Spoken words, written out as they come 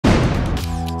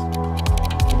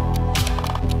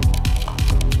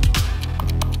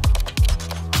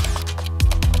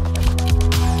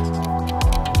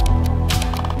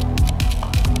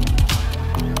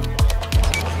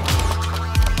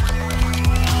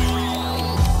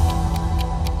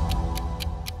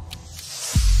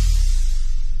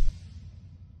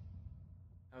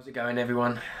it going,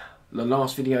 everyone? The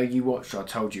last video you watched, I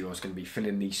told you I was going to be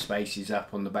filling these spaces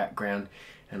up on the background,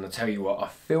 and I'll tell you what, I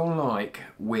feel like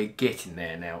we're getting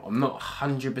there now. I'm not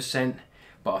 100%,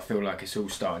 but I feel like it's all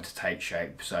starting to take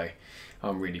shape, so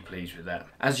I'm really pleased with that.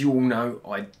 As you all know,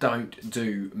 I don't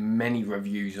do many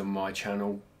reviews on my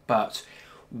channel, but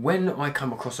when I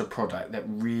come across a product that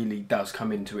really does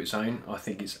come into its own, I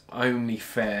think it's only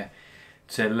fair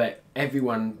to let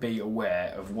everyone be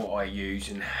aware of what I use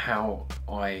and how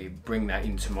I bring that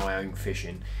into my own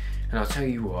fishing. And I'll tell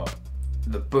you what,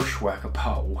 the Bushwhacker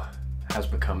pole has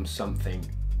become something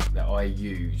that I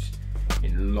use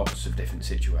in lots of different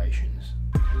situations.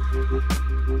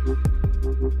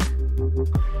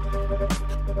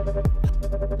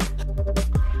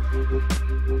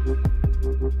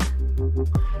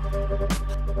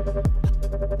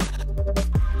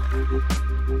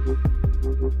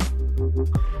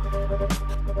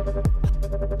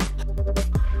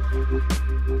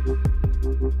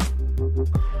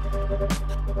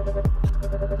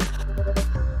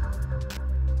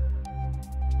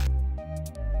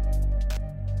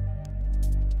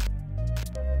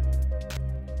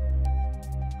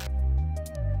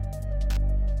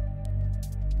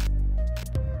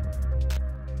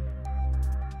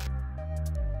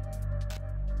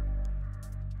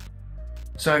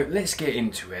 So let's get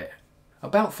into it.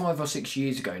 About 5 or 6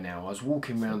 years ago now, I was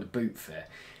walking around the boot fair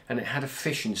and it had a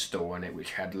fishing store on it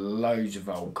which had loads of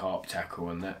old carp tackle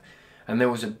on that, and there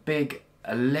was a big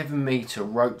 11-metre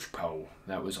roach pole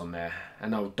that was on there,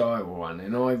 an old Daiwa one,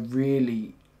 and I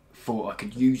really thought I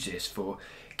could use this for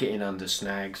getting under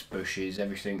snags, bushes,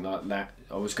 everything like that.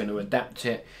 I was going to adapt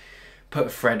it, put a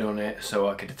thread on it so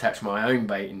I could attach my own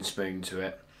baiting spoon to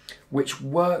it, which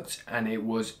worked, and it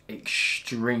was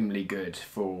extremely good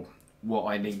for what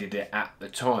I needed it at the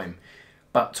time.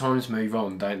 But times move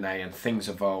on, don't they, and things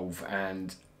evolve,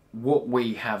 and what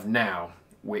we have now,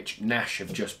 which Nash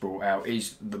have just brought out,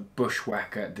 is the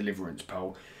Bushwhacker deliverance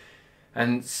pole.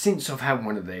 And since I've had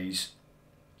one of these,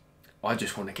 I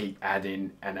just want to keep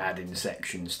adding and adding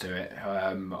sections to it.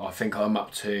 I think I'm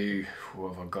up to,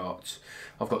 what have I got?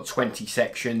 I've got 20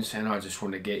 sections, and I just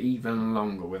want to get even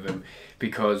longer with them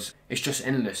because it's just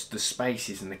endless, the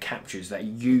spaces and the captures that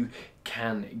you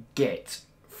can get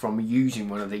from using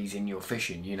one of these in your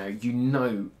fishing. You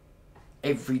know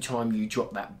every time you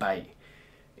drop that bait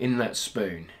in that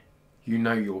spoon, you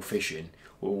know you're fishing.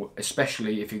 Or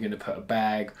especially if you're going to put a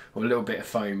bag or a little bit of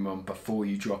foam on before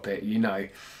you drop it, you know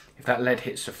if that lead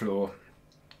hits the floor,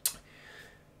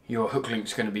 your hook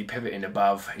link's going to be pivoting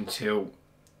above until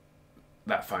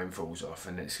that foam falls off,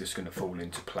 and it's just going to fall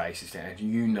into place, and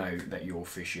you know that you're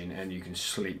fishing and you can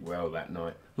sleep well that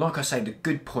night. Like I say, the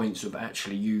good points of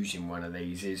actually using one of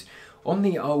these is, on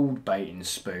the old baiting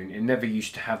spoon, it never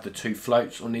used to have the two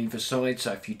floats on either side,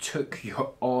 so if you took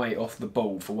your eye off the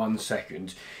ball for 1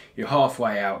 second, you're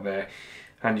halfway out there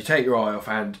and you take your eye off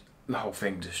and the whole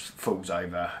thing just falls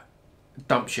over,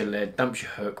 dumps your lead, dumps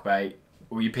your hook bait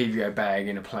or your PVO bag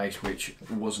in a place which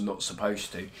was not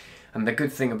supposed to. And the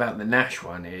good thing about the Nash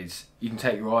one is you can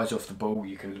take your eyes off the ball,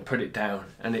 you can put it down,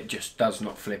 and it just does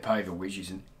not flip over, which is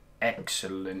an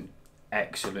excellent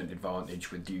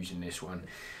advantage with using this one.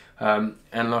 And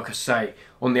like I say,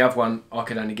 on the other one I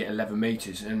could only get 11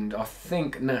 metres, and I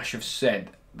think Nash have said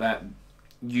that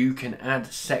you can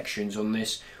add sections on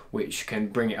this which can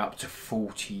bring it up to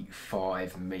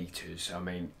 45 metres. I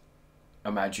mean,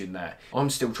 imagine that.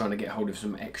 I'm still trying to get hold of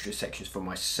some extra sections for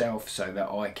myself so that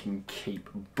I can keep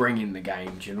bringing the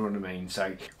game, do you know what I mean?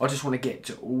 So I just want to get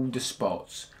to all the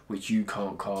spots which you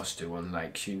can't cast to on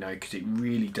lakes, because it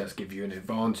really does give you an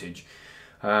advantage.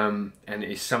 And it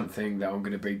is something that I'm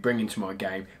going to be bringing to my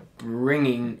game,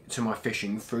 bringing to my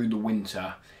fishing through the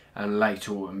winter and late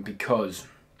autumn, because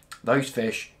those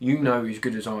fish, you know as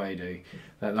good as I do,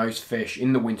 that those fish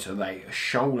in the winter, they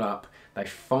shoal up, they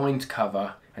find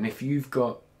cover, and if you've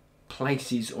got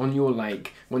places on your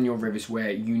lake, on your rivers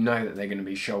where you know that they're going to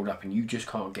be shoaled up and you just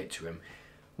can't get to them,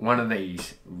 one of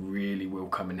these really will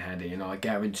come in handy, and I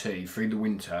guarantee through the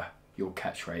winter your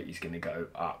catch rate is going to go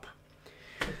up.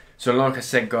 So like I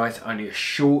said guys, only a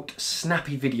short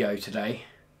snappy video today,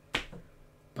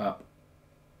 but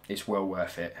it's well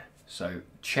worth it. So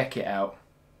check it out,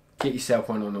 get yourself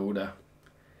one on order,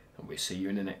 and we'll see you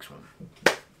in the next one.